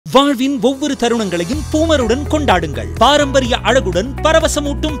வாழ்வின் ஒவ்வொரு தருணங்களையும் பூமருடன் கொண்டாடுங்கள். பாரம்பரிய அழகுடன்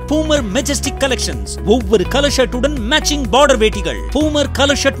பரவசமூட்டும் பூமர் மெஜஸ்டிக் கலெக்ஷன்ஸ். ஒவ்வொரு colour ஷர்ட்டுடன் matching border வேட்டிகள். Boomer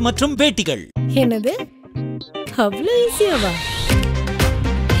colour shirt மற்றும் வேட்டிகள். என்னது அவ்வளவு ஈஸியாவா?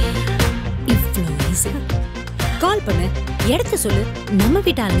 இவ்வளவு ஈஸி. கால் பண்ணு, இடத்த சொல்லு, நம்ம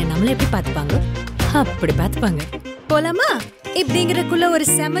வீட்டாளுங்க நம்மள எப்படி பார்த்துப்பாங்க அப்படி பார்த்துப்பாங்க. போலாமா? இப்படிங்கிறக்குள்ள ஒரு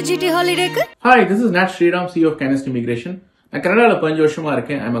செம GT ஹாலிடேக்கு. Hi, this is Nat Sriram, CEO of Canist Immigration. நான் கனடால 5 வருஷமா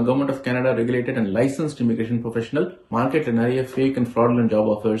இருக்கேன். I'm a Government of Canada regulated and licensed immigration professional. மார்க்கெட்ல நிறைய fake and fraudulent job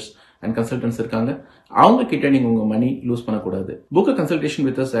offers and consultants இருக்காங்க. அவங்க கிட்ட நீங்க உங்க மணி லூஸ் பண்ணக்கூடாது. Book a consultation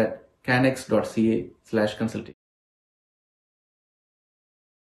with us at canex.ca/consulting.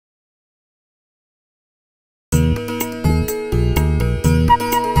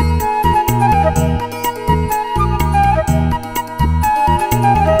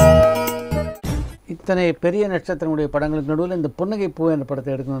 இத்தனை பெரிய நட்சத்திரங்களுடைய படங்களுக்கு நடுவில் இந்த புன்னகை பூ என்ற படத்தை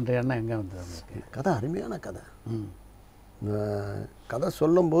எடுக்கணுன்ற எண்ணம் எங்கே வந்தது? கதை அருமையான கதை. கதை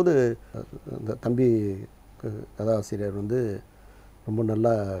சொல்லும்போது இந்த தம்பி கதாசிரியர் வந்து ரொம்ப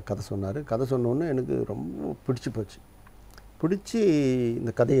நல்லா கதை சொன்னார். கதை சொன்னோன்னே எனக்கு ரொம்ப பிடிச்சி போச்சு. பிடிச்சி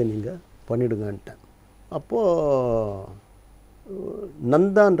இந்த கதையை நீங்கள் பண்ணிவிடுங்கன்ட்டேன். அப்போது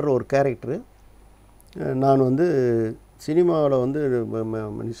நந்தான்ற ஒரு கேரக்டரு நான் வந்து சினிமாவில் வந்து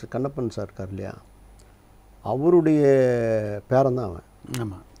மினிஸ்டர் கண்ணப்பன் சார் இருக்கார் இல்லையா, அவருடைய பேரன் தான் அவன்.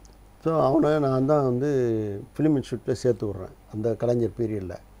 ஆமாம். ஸோ அவனை நான் தான் வந்து ஃபிலிம் இன்ஸ்டியூட்டில் சேர்த்து விட்றேன் அந்த கலைஞர்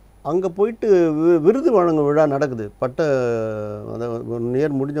பீரியடில். அங்கே போயிட்டு விருது வழங்கும் விழா நடக்குது. அதை 1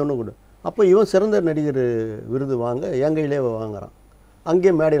 இயர் முடிஞ்சவொன்னே கூட அப்போ இவன் சிறந்த நடிகர் விருது வாங்க என் கையிலே வாங்குறான்.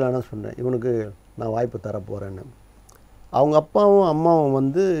 அங்கேயே மேடையில் ஆனால் சொன்னேன், இவனுக்கு நான் வாய்ப்பு தரப்போகிறேன்னு. அவங்க அப்பாவும் அம்மாவும்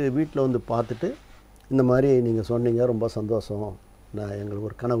வந்து வீட்டில் வந்து பார்த்துட்டு, இந்த மாதிரி நீங்கள் சொன்னீங்க, ரொம்ப சந்தோஷம், நான் எங்களுக்கு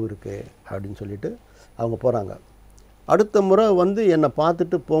ஒரு கனவு இருக்குது அப்படின்னு சொல்லிவிட்டு அவங்க போகிறாங்க. அடுத்த முறை வந்து என்னை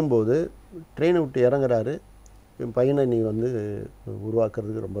பார்த்துட்டு போகும்போது ட்ரெயினை விட்டு இறங்குறாரு. என் பையனை நீ வந்து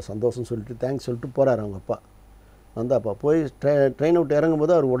உருவாக்குறதுக்கு ரொம்ப சந்தோஷம்னு சொல்லிட்டு தேங்க்ஸ் சொல்லிட்டு போகிறாரு அவங்க அப்பா. அந்த அப்பா போய் ட்ரெயினை விட்டு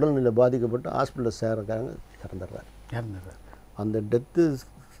இறங்கும்போது அவர் உடல்நிலை பாதிக்கப்பட்டு ஹாஸ்பிட்டலில் சேர்றாங்க, இறந்துடுறாரு. அந்த டெத்து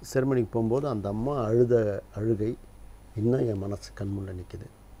செரமனிக்கு போகும்போது அந்த அம்மா அழுத அழுகை இன்னும் என் மனசு கண்முன்ன நிற்கிது.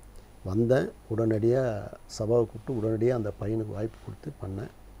 வந்தேன், உடனடியாக சபாவை கூப்பிட்டு உடனடியாக அந்த பையனுக்கு வாய்ப்பு கொடுத்து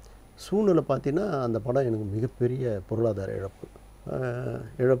பண்ணேன். சூழ்நிலை பார்த்தீங்கன்னா அந்த படம் எனக்கு மிகப்பெரிய பொருளாதார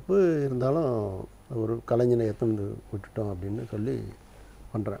இழப்பு இருந்தாலும் ஒரு கலைஞனை எத்தனை விட்டுட்டோம் அப்படின்னு சொல்லி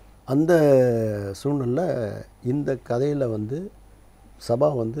பண்ணுறேன். அந்த சூழ்நிலை இந்த கதையில் வந்து சபா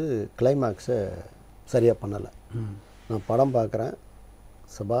வந்து கிளைமேக்ஸை சரியாக பண்ணலை. நான் படம் பார்க்குறேன்,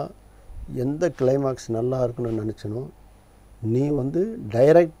 சபா எந்த கிளைமேக்ஸ் நல்லா இருக்குன்னு நினச்சனோ, நீ வந்து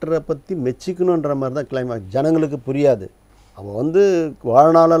டைரக்டரை பற்றி மெச்சிக்கணுன்ற மாதிரி தான் கிளைமேக்ஸ். ஜனங்களுக்கு புரியாது. அவள் வந்து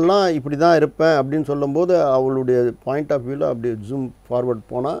வாழ்நாளெல்லாம் இப்படி தான் இருப்பேன் அப்படின்னு சொல்லும்போது அவளுடைய பாயிண்ட் ஆஃப் வியூவில் அப்படி ஜூம் ஃபார்வர்ட்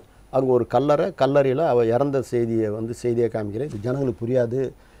போனால் அங்கே ஒரு கல்லறையில் அவள் இறந்த செய்தியை வந்து செய்தியை காமிக்கிறேன். இது ஜனங்களுக்கு புரியாது,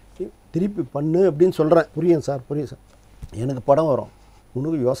 திருப்பி பண்ணு அப்படின்னு சொல்கிறேன். புரியும் சார், எனக்கு படம் வரும்,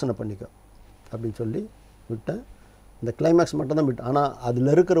 உனக்கு யோசனை பண்ணிக்க அப்படின்னு சொல்லி விட்டேன். இந்த கிளைமேக்ஸ் மட்டும் தான் விட்டு. ஆனால்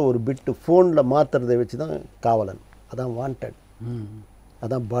அதில் இருக்கிற ஒரு பிட்டு ஃபோனில் மாற்றுறதை வச்சு தான் காவலன், அதான் வாண்டட்,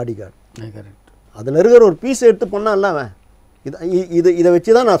 அதான் பாடி கார்டு. அதில் இருக்கிற ஒரு பீஸை எடுத்து பண்ணான்ல அவன். இதை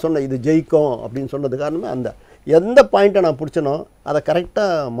வச்சு தான் நான் சொன்னேன் இது ஜெயிக்கும் அப்படின்னு சொன்னது காரணமே அந்த எந்த பாயிண்ட்டை நான் பிடிச்சனோ அதை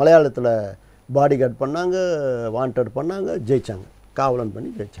கரெக்டாக மலையாளத்தில் பாடி கார்டு பண்ணாங்க, வாண்டட் பண்ணாங்க, ஜெயித்தாங்க, காவலன் பண்ணி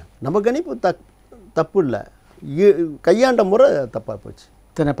ஜெயித்தாங்க. நம்ம கணிப்பு தப்பு இல்லை, கையாண்ட முறை தப்பாக போச்சு.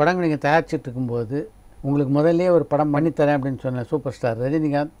 இத்தனை படங்கள் நீங்கள் தயாரிச்சுட்டு இருக்கும்போது உங்களுக்கு முதல்லே ஒரு படம் பண்ணித்தரேன் அப்படின்னு சொன்ன சூப்பர் ஸ்டார்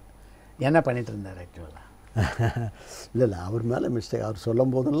ரஜினிகாந்த் என்ன பண்ணிட்டு இருந்தார் ஆக்சுவலாக? இல்லை அவர் மேலே மிஸ்டேக். அவர்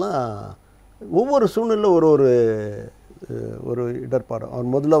சொல்லும் போதெல்லாம் ஒவ்வொரு சூழ்நிலையில் ஒரு இடர்பாடம். அவர்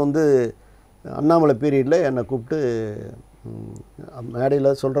முதல்ல வந்து அண்ணாமலை பீரியடில் என்னை கூப்பிட்டு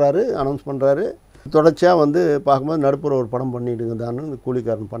மேடையில் சொல்கிறாரு, அனௌன்ஸ் பண்ணுறாரு. தொடர்ச்சியாக வந்து பார்க்கும்போது நடுப்புற ஒரு படம் பண்ணிவிடுங்க தான்னு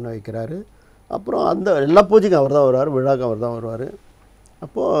கூலிக்காரன் பண்ண வைக்கிறாரு. அப்புறம் அந்த எல்லா பூஜைக்கும் அவர் தான் வருவார், விழாக்கும் அவர் தான் வருவார்.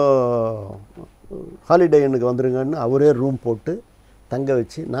 அப்போது ஹாலிடே எனக்கு வந்துருங்கன்னு அவரே ரூம் போட்டு தங்க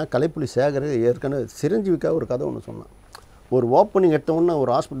வச்சு, நான் கலைப்புலி சேகர் ஏற்கனவே சிரஞ்சீவிக்காக ஒரு கதை ஒன்று சொன்னேன். ஒரு ஓப்பனிங் எடுத்தோன்னா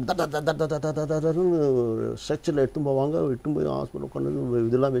ஒரு ஹாஸ்பிட்டல் ஒரு ஸ்ட்ரக்சரில் எடுத்து போவாங்க, இட்டு போய் ஹாஸ்பிட்டல் கொண்டு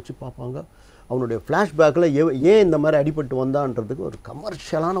இதெல்லாம் வச்சு பார்ப்பாங்க. அவனுடைய ஃப்ளாஷ்பேக்கில் ஏன் இந்த மாதிரி அடிபட்டு வந்தான்றதுக்கு ஒரு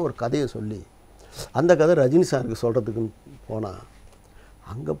கமர்ஷியலான ஒரு கதையை சொல்லி அந்த கதை ரஜினி சாருக்கு சொல்கிறதுக்குன்னு போனால்,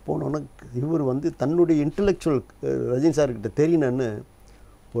 அங்கே போனோன்னா இவர் வந்து தன்னுடைய இன்டலெக்சுவல் ரஜினி சார்கிட்ட தெரியணுன்னு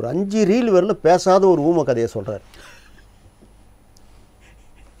ஒரு 5 ரீல் வரல பேசாத ஒரு ஊம கதையை சொல்கிறார்.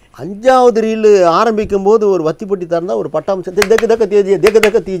 5வது ரீல் ஆரம்பிக்கும் போது ஒரு வத்திப்பட்டி திறந்தால் ஒரு பட்டாம்சம்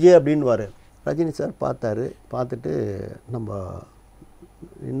தேக்க தீஜே அப்படின்வார். ரஜினி சார் பார்த்தாரு. பார்த்துட்டு நம்ம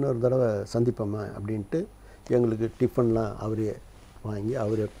இன்னொரு தடவை சந்திப்போம்மா அப்படின்ட்டு எங்களுக்கு டிஃபன்லாம் அவரே வாங்கி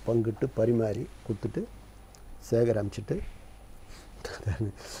அவரை பங்கிட்டு பரிமாறி கொடுத்துட்டு சேகர் அனுப்பிச்சிட்டு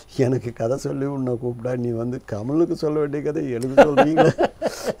எனக்கு கதை சொல்லி உன்னை கூப்பிட்டா நீ வந்து கமலுக்கு சொல்ல வேண்டிய கதை எழுத சொல்கிறீங்க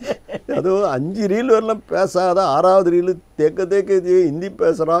அதுவும் 5 ரீல் வரலாம் பேசாத 6வது ரீலு தேக்க ஹிந்தி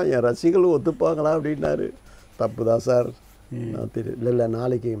பேசுகிறான் என் ரசிகர்கள் ஒத்துப்பாங்களா அப்படின்னாரு. தப்பு தான் சார். நான் இல்லை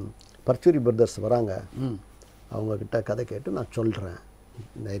நாளைக்கு பர்ச்சூரி பிரதர்ஸ் வராங்க, அவங்கக்கிட்ட கதை கேட்டு நான் சொல்கிறேன்,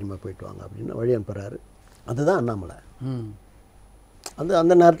 தைரியமாக போயிட்டு வாங்க அப்படின்னு வழி அனுப்புகிறாரு. அதுதான் அண்ணாமலை.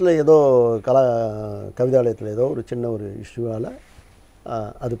 அந்த நேரத்தில் ஏதோ கவிதாலயத்தில் ஏதோ ஒரு சின்ன ஒரு இஷ்யூவால்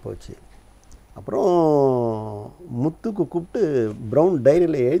அது போச்சு. அப்புறம் முத்துக்கு கூப்பிட்டு ப்ரௌன்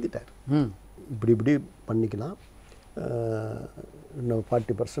டைரியில் எழுதிட்டார், இப்படி பண்ணிக்கலாம், இன்னும்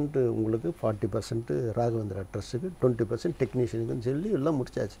 40% உங்களுக்கு, 40% ராகவேந்திரா ட்ரஸ்ட்டுக்கு, 20% டெக்னீஷியனுக்குன்னு சொல்லி எல்லாம்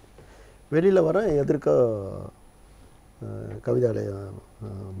முடிச்சாச்சு. வெளியில் வர எதிர்க்க கவிதாலயம்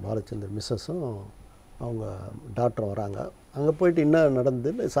பாலச்சந்தர் மிஸ்ஸஸும் அவங்க டாக்டரும் வராங்க. அங்கே போயிட்டு என்ன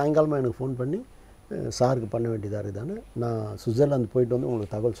நடந்தது சாயங்காலமாக எனக்கு ஃபோன் பண்ணி சாருக்கு பண்ண வேண்டியதாக இருக்குதானே, நான் சுவிட்சர்லாந்து போயிட்டு வந்து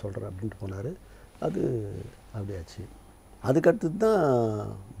உங்களுக்கு தகவல் சொல்கிறேன் அப்படின்ட்டு போனார். அது அப்படியாச்சு. அதுக்கடுத்து தான்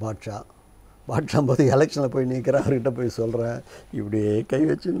பாட்ஷா போது எலெக்ஷனில் போய் நிற்கிறேன், அவர்கிட்ட போய் சொல்கிறேன், இப்படியே கை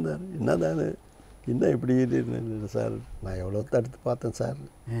வச்சுருந்தார். என்ன இப்படி சார், நான் எவ்வளோ தடுத்து பார்த்தேன் சார்,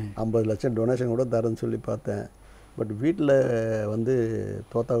 50 லட்சம் டொனேஷன் கூட தரேன்னு சொல்லி பார்த்தேன், பட் வீட்டில் வந்து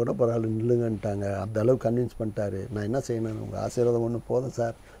தோத்தா கூட பரவாயில்ல நில்லுங்கன்ட்டாங்க, அந்த அளவுக்கு கன்வின்ஸ் பண்ணிட்டாரு, நான் என்ன செய்யணும், உங்கள் ஆசீர்வாதம் ஒன்று போதும்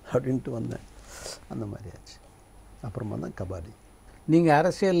சார் அப்படின்ட்டு வந்தேன். அந்த மாதிரி ஆச்சு. அப்புறமா தான் கபாலி. நீங்கள்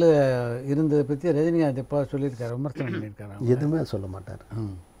அரசியல் இருந்ததை பற்றி ரஜினிகாந்த் எப்போ சொல்லியிருக்காரு, விமர்சனம் பண்ணியிருக்காரு? எதுவுமே சொல்ல மாட்டார்,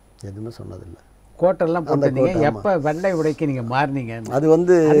 எதுவுமே சொன்னதில்லை. கோட்டெல்லாம் போட்டுருந்தீங்க, எப்போ வெள்ளை உடைக்கு நீங்கள் மாறினீங்க? அது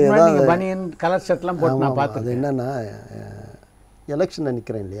வந்து நீங்கள் பனியன் கலர் ஷர்ட்லாம் போட்டு நான் பார்த்தேன். அது என்னென்னா எலெக்ஷனில்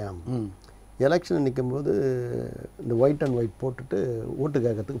நிற்கிறேன் இல்லையா, எலெக்ஷனில் நிற்கும்போது இந்த ஒயிட் அண்ட் ஒயிட் போட்டுட்டு ஓட்டு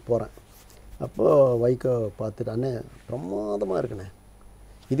கேட்கறதுக்கு போகிறேன். அப்போது வைகோ பார்த்துட்டு, அண்ணே பிரமாதமாக இருக்குண்ணே,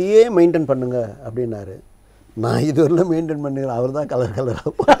 இதையே மெயின்டைன் பண்ணுங்க அப்படின்னாரு. நான் இதுவரையிலும் மெயின்டைன் பண்ணுறேன், அவர் தான் கலராக.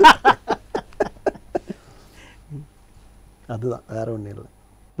 அதுதான், வேறு ஒன்றும் இல்லை.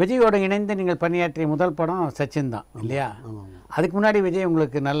 விஜயோட இணைந்து நீங்கள் பணியாற்றிய முதல் படம் சச்சின் தான் இல்லையா? அதுக்கு முன்னாடி விஜய்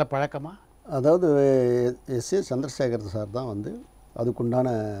உங்களுக்கு நல்ல பழக்கமா? அதாவது எஸ்.ஏ. சந்திரசேகர் சார் தான் வந்து அதுக்குண்டான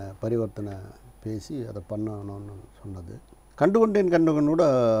பரிவர்த்தனை பேசி அதை பண்ணணும்னு சொன்னது. கண்டுகொண்டேன் கண்டுகொண்டோட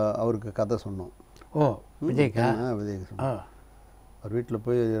அவருக்கு கதை சொன்னோம். ஓ, விஜய்க்கா? விஜய்க்கு சொன்னோம். அவர் வீட்டில்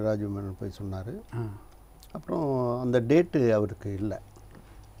போய் ராஜீவ் மேனன் போய் சொன்னார். அப்புறம் அந்த டேட்டு அவருக்கு இல்லை,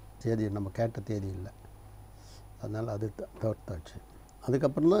 தேதி நம்ம கேட்ட தேதி இல்லை, அதனால் அது தவிர்த்தாச்சு.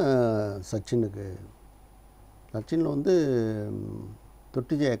 அதுக்கப்புறம் தான் சச்சினில் வந்து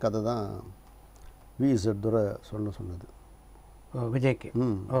தொட்டிஜய கதை தான் விஇசட் துரை சொன்னது விஜய்க்கு.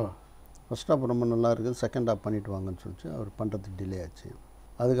 ஃபஸ்ட் ஹாஃப் ரொம்ப நல்லா இருக்குது, செகண்ட் ஹாஃப் பண்ணிவிட்டு வாங்கன்னு சொல்லிச்சு, அவர் பண்ணுறதுக்கு டிலே ஆச்சு.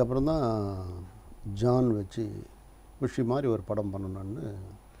 அதுக்கப்புறம் தான் ஜான் வச்சு குஷி மாதிரி ஒரு படம் பண்ணணுன்னு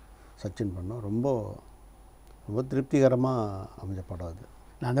சச்சின் பண்ணோம். ரொம்ப ரொம்ப திருப்திகரமாக அமைஞ்ச படம் அது.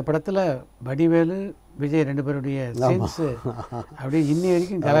 அந்த படத்தில் வடிவேலு விஜய் 2 பேருடைய சீன்ஸு அப்படியே இன்னி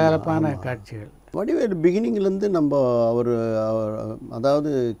வரைக்கும் கலகலப்பான காட்சிகள். வடிவேலு பிகினிங்லேருந்து நம்ம அவர்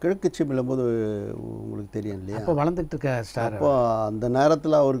அதாவது கிழக்கு சீமையிலும் போது உங்களுக்கு தெரியும் இல்லையா, அப்போ வளர்ந்துட்டு இருக்க ஸ்டார். அப்போ அந்த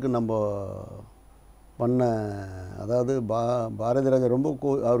நேரத்தில் அவருக்கு நம்ம பண்ண, அதாவது பாரதி ராஜா ரொம்ப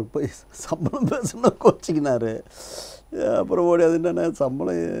அவருக்கு போய் சம்பளம் பேசணும் கோச்சிக்கினார். அப்புறம் ஓடி அது என்னென்ன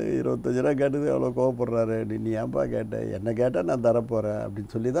சம்பளம் 25 ரூபா கேட்டது அவ்வளோ கோவப்படுறாரு, நீ ஏன்பா கேட்டேன், என்ன கேட்டால் நான் தரப்போகிறேன்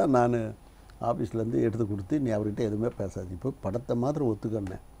அப்படின்னு சொல்லி தான் நான் ஆஃபீஸ்லேருந்து எடுத்து கொடுத்து, நீ அவர்கிட்ட எதுவுமே பேசாது, இப்போ படத்தை மாத்திரம்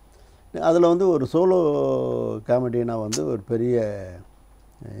ஒத்துக்கினேன். அதில் வந்து ஒரு சோலோ காமெடியனாக வந்து ஒரு பெரிய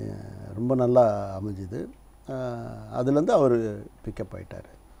ரொம்ப நல்லா அமைஞ்சுது. அதுலேருந்து அவர் பிக்கப் ஆகிட்டார்.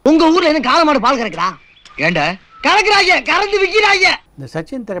 உங்கள் ஊரில் என்ன கால மாடு பால் கறக்குறா, ஏண்டா கறக்குறாங்க கறந்து விற்கிறாங்க. இந்த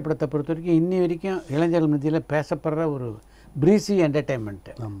சச்சின் திரைப்படத்தை பொறுத்த வரைக்கும் இன்னி வரைக்கும் இளைஞர்கள் மத்தியில் பேசப்படுற ஒரு பிரீசி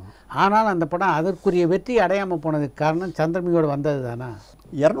என்டர்டெயின்மெண்ட்டு. ஆனால் அந்த படம் அதற்குரிய வெற்றி அடையாமல் போனதுக்கு காரணம் சந்திரமுகியோடு வந்தது தானே.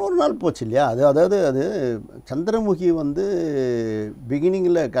 200 நாள் போச்சு இல்லையா, அதாவது அது சந்திரமுகி வந்து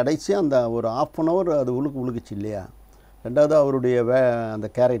பிகினிங்கில் கடைசியாக அந்த ஒரு 1/2 hour அது உழுக்குச்சு இல்லையா. ரெண்டாவது அவருடைய அந்த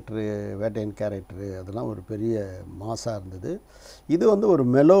கேரக்டரு, வேட்டையன் கேரக்டரு, அதெல்லாம் ஒரு பெரிய மாசாக இருந்தது. இது வந்து ஒரு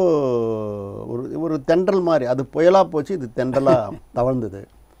மெலோ, ஒரு தென்றல் மாதிரி, அது புயலாக போச்சு, இது தென்றலாக தவழ்ந்தது.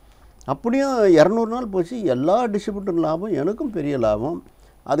 அப்படியும் 200 நாள் போச்சு, எல்லா டிஸ்ட்ரிபியூட்டர் லாபம், எனக்கும் பெரிய லாபம்.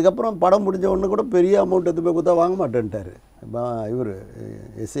 அதுக்கப்புறம் படம் முடிஞ்ச உடனே கூட பெரிய அமௌண்ட் எடுத்து போய் கொடுத்தா வாங்க மாட்டேன்ட்டார் இவர்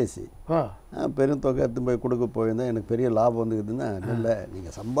எஸ்ஏசி. பெரும் தொகை எடுத்து போய் கொடுக்க போயிருந்தேன், எனக்கு பெரிய லாபம் வந்துக்குதுன்னா, இல்லை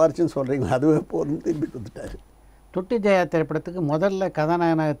நீங்கள் சம்பாரிச்சுன்னு சொல்கிறீங்க, அதுவே போதுன்னு திரும்பி கொடுத்துட்டாரு. தொட்டி ஜெயா திரைப்படத்துக்கு முதல்ல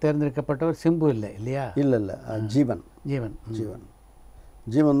கதாநாயகனாக தேர்ந்தெடுக்கப்பட்டவர் சிம்பு இல்லையா? இல்லை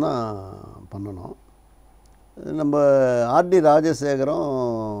ஜீவன் தான் பண்ணணும். நம்ம ஆர்டி ராஜசேகரும்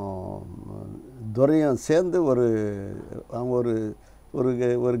துரையும் சேர்ந்து அவங்க ஒரு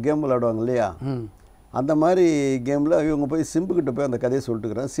ஒரு கேம் விளையாடுவாங்க இல்லையா, அந்த மாதிரி கேமில் இவங்க போய் சிம்புக்கிட்ட போய் அந்த கதையை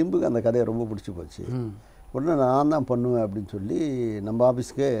சொல்லிட்டுக்கிறேன். சிம்புக்கு அந்த கதையை ரொம்ப பிடிச்சி போச்சு. உடனே நான் தான் பண்ணுவேன் அப்படின்னு சொல்லி நம்ம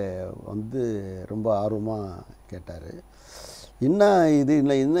ஆஃபீஸ்க்கே வந்து ரொம்ப ஆர்வமாக கேட்டார். என்ன இது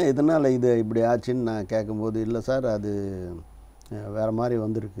இல்லை, என்ன இதனால் இது இப்படி ஆச்சுன்னு நான் கேட்கும்போது, இல்லை சார் அது வேறு மாதிரி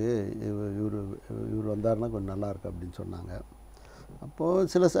வந்திருக்கு, இவர் வந்தாருன்னா கொஞ்சம் நல்லாயிருக்கு அப்படின்னு சொன்னாங்க. அப்போது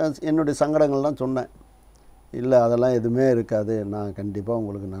சில என்னுடைய சங்கடங்கள்லாம் சொன்னேன். இல்லை அதெல்லாம் எதுவுமே இருக்காது, நான் கண்டிப்பாக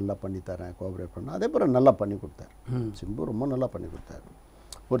உங்களுக்கு நல்லா பண்ணித்தரேன், கோஆப்ரேட் பண்ணேன். அதே போல் நல்லா பண்ணி கொடுத்தார். சிம்பு ரொம்ப நல்லா பண்ணி கொடுத்தார்.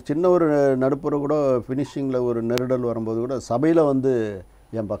 ஒரு சின்ன ஒரு நடுப்புற கூட ஃபினிஷிங்கில் ஒரு நெருடல் வரும்போது கூட சபையில் வந்து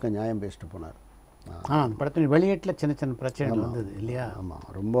என் பக்கம் நியாயம் பேசிட்டு போனார். படத்தின் வெளியீட்டில் சின்ன சின்ன பிரச்சனைகள் வந்தது இல்லையா? ஆமாம்,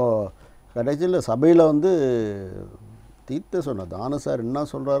 ரொம்ப கடைசியில் சபையில் வந்து தீர்த்த சொன்னார். தானு சார் என்ன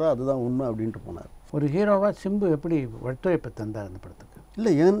சொல்கிறாரோ அதுதான் உண்மை அப்படின்ட்டு போனார். ஒரு ஹீரோவாக சிம்பு எப்படி ஒத்துழைப்பு தந்தார் அந்த படத்துக்கு?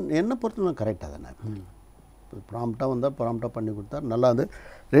 இல்லை என்னை பொறுத்தவரை கரெக்டாக தானே, ப்ராம்ப்டாக வந்தால் ப்ராம்ப்டாக பண்ணி கொடுத்தார். நல்லா வந்து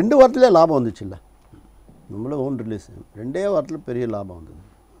 2 வாரத்துலேயே லாபம் வந்துச்சு. இல்லை நம்மள ஓன் ரிலீஸ் 2 வாரத்தில் பெரிய லாபம் வந்தது.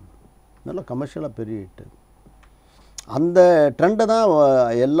 நல்லா கமர்ஷியலாக பெரிய ஹிட்டு. அந்த ட்ரெண்டை தான்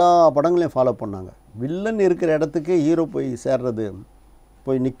எல்லா படங்களையும் ஃபாலோ பண்ணாங்க. வில்லன் இருக்கிற இடத்துக்கு ஹீரோ போய் சேர்றது,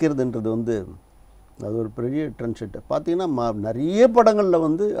 போய் நிற்கிறதுன்றது வந்து அது ஒரு பெரிய ட்ரெண்ட் செட்டு. பார்த்திங்கன்னா நிறைய படங்களில்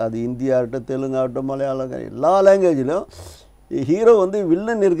வந்து அது இந்தியாகட்டும், தெலுங்காகட்டும், மலையாளம், எல்லா லாங்குவேஜிலும் ஹீரோ வந்து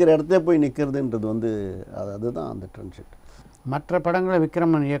வில்லன் இருக்கிற இடத்துல போய் நிற்கிறதுன்றது வந்து அதுதான் அந்த ட்ரெண்ட் செட். மற்ற படங்களை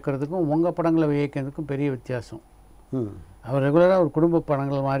விக்ரமன் இயக்கிறதுக்கும் உங்கள் படங்களை இயக்கிறதுக்கும் பெரிய வித்தியாசம். அவர் ரெகுலராக ஒரு குடும்ப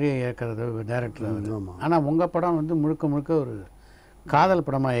படங்கள் மாதிரி இயக்கிறது டைரக்டர் அவர். ஆனால் உங்கள் படம் வந்து முழுக்க முழுக்க ஒரு காதல்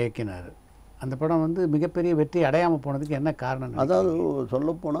படமாக இயக்கினார். அந்த படம் வந்து மிகப்பெரிய வெற்றி அடையாமல் போனதுக்கு என்ன காரணம்? அதாவது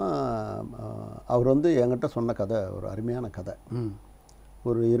சொல்லப்போனால் அவர் வந்து என்கிட்ட சொன்ன கதை ஒரு அருமையான கதை.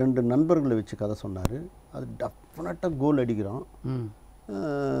 ஒரு 2 நண்பர்களை வச்சு கதை சொன்னார். அது டெஃபினட்டாக கோல் அடிக்கிறோம்.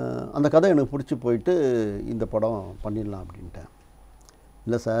 அந்த கதை எனக்கு பிடிச்சி போயிட்டு இந்த படம் பண்ணிடலாம் அப்படின்ட்டேன்.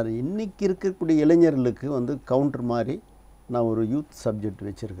 இல்லை சார், இன்றைக்கி இருக்கக்கூடிய இளைஞர்களுக்கு வந்து கவுண்டர் மாதிரி நான் ஒரு யூத் சப்ஜெக்ட்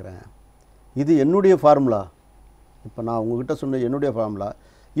வச்சுருக்கிறேன். இது என்னுடைய ஃபார்முலா. இப்போ நான் உங்ககிட்ட சொன்ன என்னுடைய ஃபார்முலா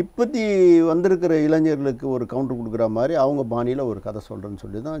இப்போத்தி வந்திருக்கிற இளைஞர்களுக்கு ஒரு கவுண்டர் கொடுக்குற மாதிரி அவங்க பாணியில் ஒரு கதை சொல்கிறேன்னு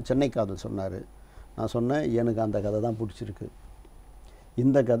சொல்லி தான் சென்னை காதல் சொன்னார். நான் சொன்னேன், எனக்கு அந்த கதை தான் பிடிச்சிருக்கு,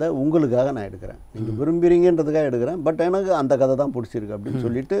 இந்த கதை உங்களுக்காக நான் எடுக்கிறேன், நீங்கள் விரும்புகிறீங்கன்றதுக்காக எடுக்கிறேன், பட் எனக்கு அந்த கதை தான் பிடிச்சிருக்கு அப்படின்னு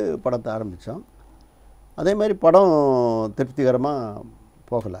சொல்லிவிட்டு படத்தை ஆரம்பித்தோம். அதே மாதிரி படம் திருப்திகரமாக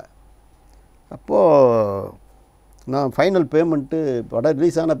போகலை. அப்போது நான் ஃபைனல் பேமெண்ட்டு படம்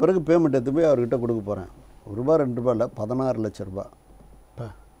ரிலீஸ் ஆன பிறகு பேமெண்ட் எடுத்து போய் அவர்கிட்ட கொடுக்க போகிறேன். ₹1 ₹2 இல்லை, 16 லட்சம் ரூபா.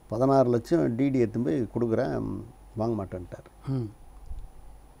 16 லட்சம் டிடி எடுத்து போய் கொடுக்குறேன். வாங்க மாட்டேன்ட்டார்.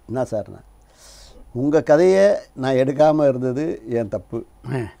 என்ன சார்ண்ணா, உங்கள் கதையை நான் எடுக்காமல் இருந்தது என் தப்பு.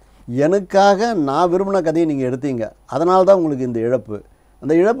 எனக்காக நான் விரும்பின கதையை நீங்கள் எடுத்தீங்க, அதனால தான் உங்களுக்கு இந்த இழப்பு.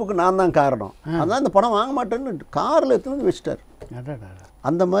 அந்த இழப்புக்கு நான் தான் காரணம். அதனால் இந்த படம் வாங்க மாட்டேன்னு காரில் எடுத்துன்னு வச்சுட்டார்.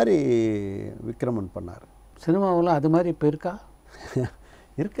 அந்த மாதிரி விக்ரமன் பண்ணார். சினிமாவில் அது மாதிரி இப்போ இருக்கா?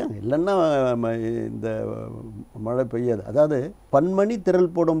 இருக்காங்க, இல்லைன்னா இந்த மழை பெய்யாது. அதாவது பன்மணி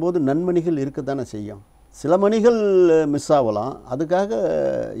திரள் போடும்போது நன்மணிகள் இருக்கத்தானே செய்யும். சில மணிகள் மிஸ் ஆகலாம், அதுக்காக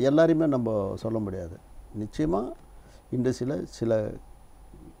எல்லாரையுமே நம்ம சொல்ல முடியாது. நிச்சயமாக இண்டஸ்ட்ரியில் சில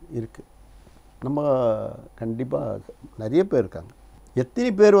இருக்குது. நம்ம கண்டிப்பாக நிறைய பேர் இருக்காங்க.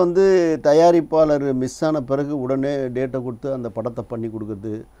 எத்தனை பேர் வந்து தயாரிப்பாளர் மிஸ் ஆன பிறகு உடனே டேட்டை கொடுத்து அந்த படத்தை பண்ணி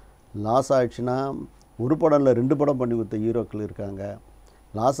கொடுக்குறது. லாஸ் ஆகிடுச்சுன்னா ஒரு படம் இல்லை 2 படம் பண்ணி கொடுத்த ஹீரோக்கள் இருக்காங்க.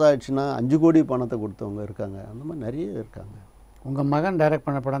 லாஸ் ஆகிடுச்சுன்னா 5 கோடி பணத்தை கொடுத்தவங்க இருக்காங்க. அந்த மாதிரி நிறைய இருக்காங்க. உங்கள் மகன் டைரக்ட்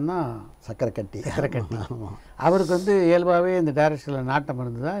பண்ண படம் தான் சக்கரை கட்டி. அவருக்கு வந்து இயல்பாகவே இந்த டைரக்ஷனில் நாட்டம்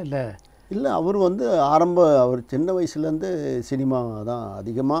இருந்ததா? இல்லை அவர் வந்து அவர் சின்ன வயசுலேருந்து சினிமா தான்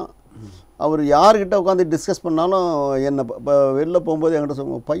அதிகமாக. அவர் யார்கிட்ட உட்காந்து டிஸ்கஸ் பண்ணாலும் என்னை இப்போ வெளில போகும்போது என்கிட்ட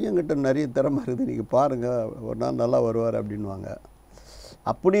சொல்லுவாங்க, பையன்கிட்ட நிறைய திறமை இருக்குது, நீங்கள் பாருங்கள், ஒரு நாள் நல்லா வருவார் அப்படின்வாங்க.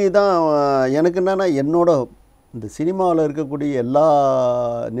 அப்படி தான் எனக்கு என்னென்னா என்னோட இந்த சினிமாவில் இருக்கக்கூடிய எல்லா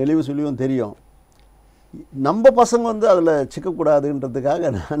நெளிவு சுழிவும் தெரியும். நம்ம பசங்க வந்து அதில் சிக்கக்கூடாதுன்றதுக்காக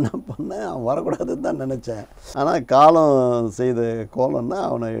நான் என்ன பண்ணேன், அவன் வரக்கூடாதுன்னு தான் நினச்சேன். ஆனால் காலம் செய்த கோலம்னா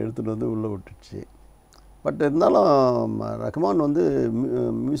அவனை எடுத்துகிட்டு வந்து உள்ளே விட்டுடுச்சு. பட் இருந்தாலும் ரஹ்மான் வந்து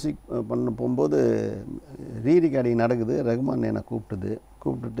மியூசிக் பண்ண போகும்போது ரீரிகார்டிங் நடக்குது. ரஹ்மான் என்னை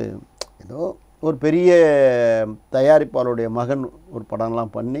கூப்பிட்டுட்டு ஏதோ ஒரு பெரிய தயாரிப்பாளருடைய மகன் ஒரு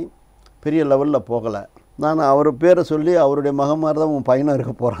படம்லாம் பண்ணி பெரிய லெவலில் போகலை. நான் அவர் பேரை சொல்லி அவருடைய மகன் மாதிரி தான் உன் பையனாக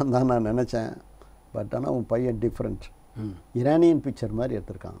இருக்க போகிறான்னு தான் நான் நினச்சேன். பட் ஆனால் உன் பையன் டிஃப்ரெண்ட், இரானியன் பிக்சர் மாதிரி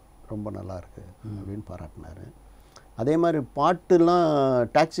எடுத்திருக்கான், ரொம்ப நல்லாயிருக்கு அப்படின்னு பாராட்டினார். அதே மாதிரி பாட்டுலாம்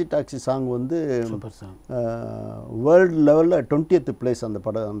டாக்ஸி சாங் வந்து வேர்ல்டு லெவலில் 20th பிளேஸ்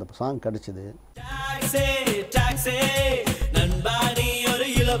அந்த சாங் கிடச்சிது.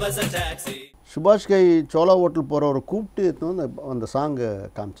 சுபாஷ் கை சோலா ஹோட்டல் போகிறவரை கூப்பிட்டு எடுத்து வந்து அந்த சாங்கை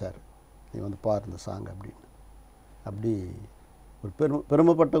காமிச்சார். நீ வந்து பாரு இந்த சாங் அப்படின்னு. அப்படி ஒரு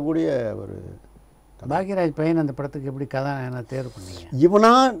பெருமைப்பட்டக்கூடிய ஒரு பாக்யராஜ் பையன் அந்த படத்துக்கு எப்படி கதை என்ன தேர்வு பண்ணீங்க?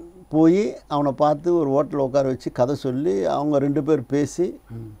 இவனா போய் அவனை பார்த்து ஒரு ஹோட்டலில் உட்கார வச்சு கதை சொல்லி அவங்க 2 பேர் பேசி,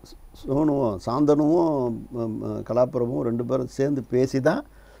 சோனுவும் சாந்தனுவும் கலாபுரமும் 2 பேரும் சேர்ந்து பேசி தான்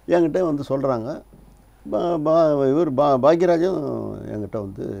என்கிட்ட வந்து சொல்கிறாங்க. இவர் பாக்யராஜும் என்கிட்ட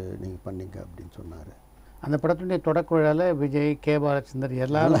வந்து நீங்கள் பண்ணிங்க அப்படின்னு சொன்னார். அந்த படத்துடைய தொடக்க விழாவில் விஜய், கே பாலச்சந்தர்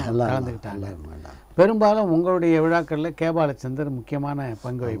எல்லாரும் கலந்துக்கிட்டாங்க. பெரும்பாலும் உங்களுடைய விழாக்களில் கே பாலச்சந்தர் முக்கியமான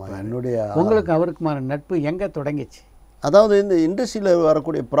பங்கு வைப்பார். உங்களுக்கு அவருக்குமான நட்பு எங்கே தொடங்கிச்சு? அதாவது இந்த இண்டஸ்ட்ரியில்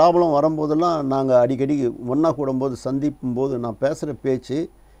வரக்கூடிய ப்ராப்ளம் வரும்போதெல்லாம் நாங்கள் அடிக்கடி ஒன்றா கூடும்போது சந்திக்கும் போது நான் பேசுகிற பேச்சு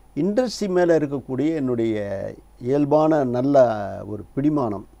இண்டஸ்ட்ரி மேலே இருக்கக்கூடிய என்னுடைய இயல்பான நல்ல ஒரு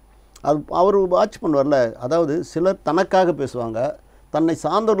பிடிமானம் அது அவர் வாட்ச் பண்ணுவார்ல. அதாவது சிலர் தனக்காக பேசுவாங்க, தன்னை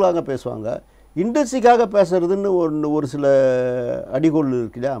சார்ந்தவர்களாக பேசுவாங்க, இண்டஸ்ட்ரிக்காக பேசுகிறதுன்னு ஒரு சில அடிகோல்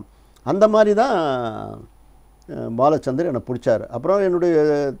இருக்குல்லையா, அந்த மாதிரி தான் பாலச்சந்தர் என்னை பிடிச்சார். அப்புறம் என்னுடைய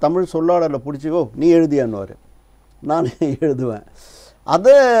தமிழ் சொல்லாடலில் பிடிச்சிக்கோ நீ எழுதியான்னுவார், நான் எழுதுவேன்.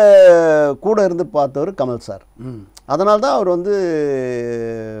 அதை கூட இருந்து பார்த்தவர் கமல் சார். அதனால்தான் அவர் வந்து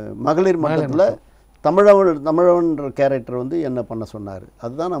மகளிர் மட்டத்தில் தமிழவன்ற கேரக்டர் வந்து என்ன பண்ண சொன்னார்.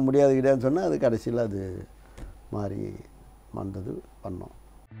 அதுதான் நான் முடியாது கிடையாதுன்னு சொன்னேன். அது கடைசியில் அது மாறி வந்தது, பண்ணோம்.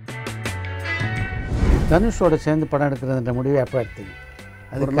 தனுஷோட சேர்ந்து படம் எடுக்கிறதுன்ற முடிவை எப்போ எடுத்தீங்க?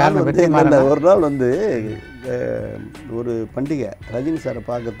 ஒரு நாள் வந்து ஒரு பண்டிகை ரஜினி சாரை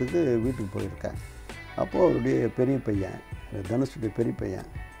பார்க்கறதுக்கு வீட்டுக்கு போயிருக்கேன். அப்போது அவருடைய பெரிய பையன், தனுஷுடைய பெரிய பையன்.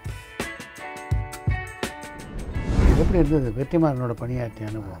 எப்படி இருந்தது வெற்றிமாறனோட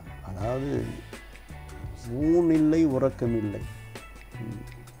பணியாற்றிய அனுபவம்? அதாவது ஊனில்லை உறக்கமில்லை,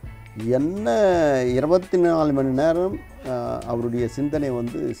 என்ன 24 மணி நேரம் அவருடைய சிந்தனை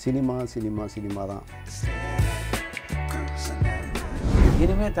வந்து சினிமா சினிமா சினிமா தான்.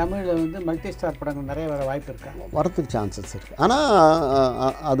 இனிமேல் தமிழில் வந்து மல்டி ஸ்டார் படங்கள் நிறைய வர வாய்ப்பு இருக்காங்க, வரத்துக்கு சான்சஸ் இருக்குது. ஆனால்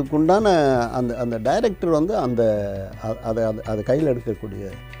அதுக்குண்டான அந்த அந்த டைரக்டர் வந்து அந்த அதை கையில் எடுக்கக்கூடிய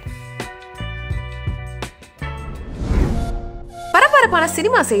பரபரப்பான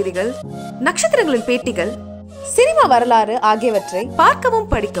சினிமா செய்திகள், நட்சத்திரங்களின் பேட்டிகள், சினிமா வரலாறு ஆகியவற்றை பார்க்கவும்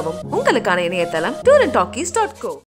படிக்கவும் உங்களுக்கான இணையதளம் theatre.Co.